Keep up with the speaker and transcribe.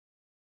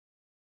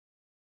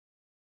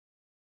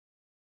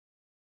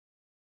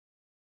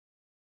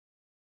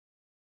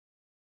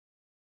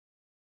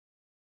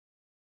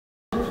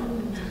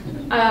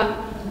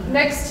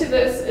Next to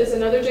this is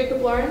another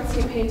Jacob Lawrence.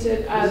 He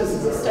painted, this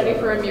is a study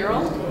for a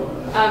mural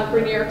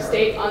for New York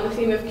State on the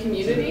theme of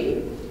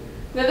community.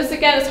 Now this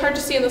again is hard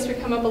to see unless we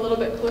come up a little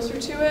bit closer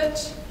to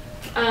it.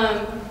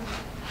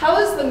 How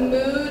is the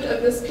mood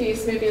of this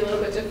piece maybe a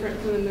little bit different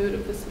from the mood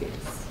of this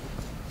piece?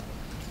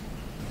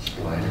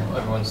 Lighter.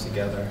 Everyone's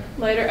together.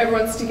 Lighter,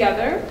 everyone's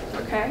together.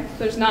 Okay.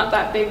 There's not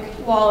that big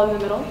wall in the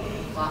middle.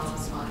 Lots of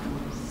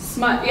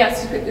smiles.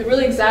 Yes,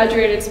 really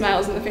exaggerated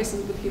smiles in the faces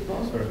of the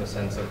people. Sort of a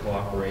sense of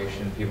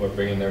cooperation. People are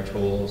bringing their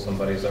tools.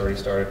 Somebody's already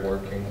started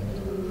working.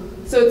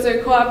 So it's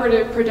a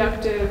cooperative,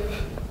 productive,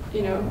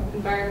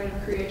 environment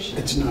of creation.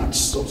 It's not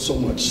so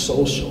much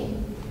social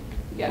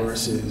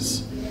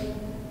versus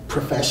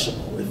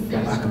professional, if for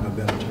lack of a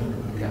better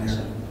term.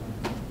 Gotcha.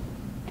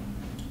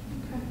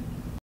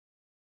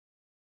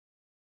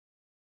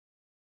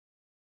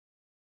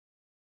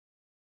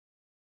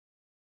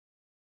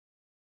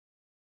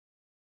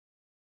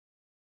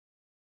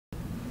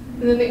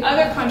 And then the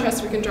other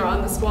contrast we can draw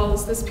on this wall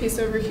is this piece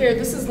over here.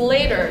 This is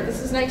later.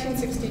 This is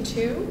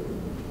 1962.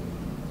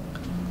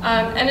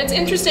 And it's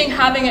interesting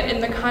having it in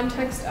the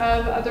context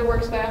of other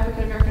works by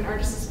African-American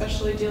artists,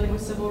 especially dealing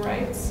with civil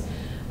rights,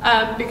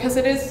 because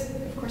it is,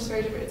 of course,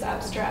 very different. It's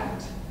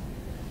abstract.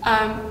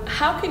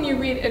 How can you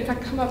read, in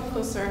fact, come up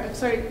closer. I'm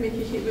sorry to make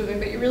you keep moving,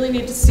 but you really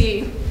need to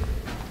see.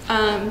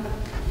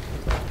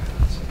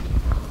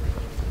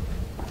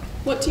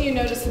 What do you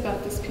notice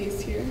about this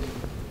piece here?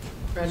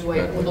 Red,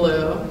 white, and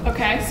blue.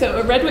 Okay, so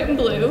a red, white, and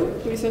blue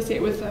we associate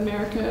with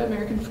America,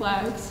 American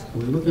flags.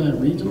 We're looking at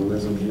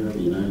regionalism here in the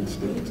United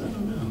States. I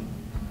don't know.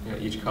 Yeah,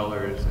 each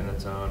color is in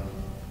its own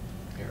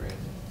area.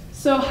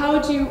 So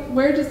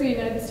where does the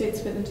United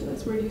States fit into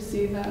this? Where do you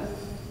see that?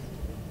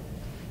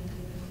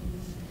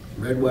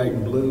 Red, white,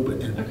 and blue,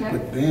 but Okay.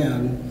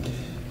 then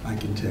I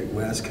can take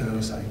West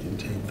Coast, I can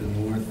take the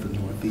North, the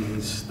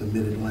Northeast, the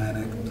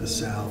Mid-Atlantic, the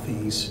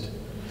Southeast.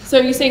 So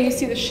are you saying you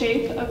see the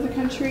shape of the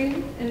country?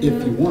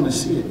 If you want to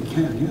see it, you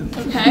can,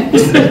 yeah. Okay.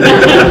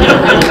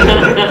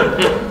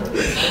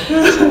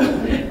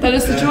 That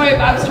is the joy of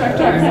abstract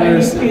art. How do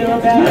you feel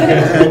about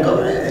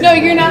it? No,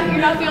 you're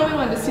not the only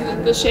one to see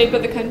the shape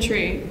of the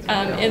country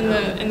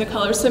in the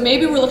colors. So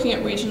maybe we're looking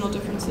at regional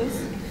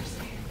differences.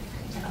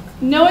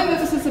 Knowing that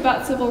this is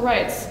about civil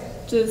rights,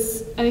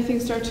 does anything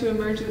start to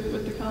emerge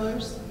with the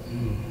colors?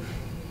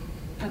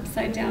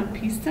 Upside down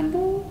peace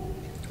symbol?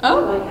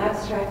 Oh, like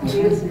abstract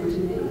Klansman to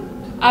me.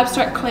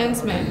 abstract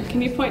Klansmen.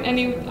 Can you point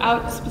any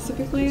out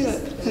specifically?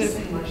 That kind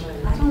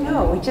of, I don't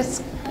know.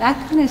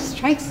 That kind of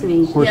strikes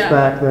me.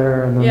 Horseback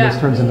there, and then this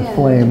turns into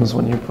flames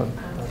when you put.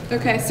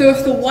 okay, so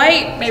if the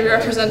white maybe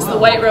represents the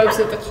white robes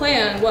of the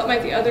Klan, what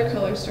might the other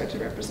colors start to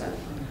represent?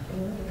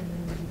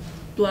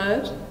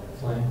 Blood?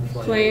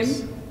 Flame?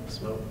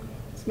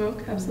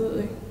 Smoke,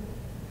 absolutely.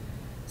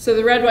 So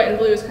the red, white, and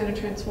blue is kind of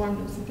transformed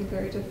into something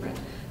very different.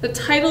 The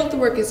title of the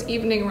work is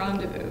Evening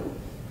Rendezvous.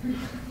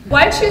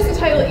 Why choose the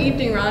title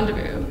Evening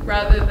Rendezvous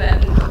rather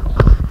than,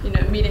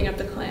 Meeting of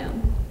the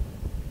Klan?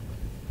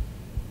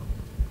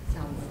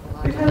 Sounds a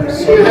lot.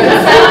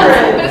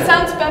 But it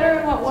sounds better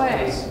in what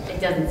way? It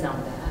doesn't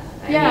sound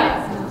bad.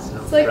 Yeah.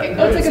 It's like Right. it's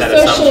like It's a that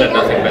social assumption,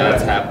 nothing order.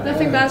 bad's happening.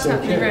 Nothing bad's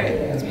happening, right?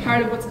 It's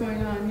part of what's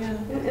going on, yeah.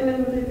 And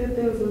then they did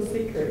things in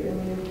secret. I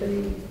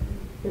mean,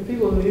 if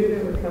people knew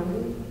they were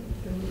coming,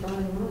 they would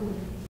probably run.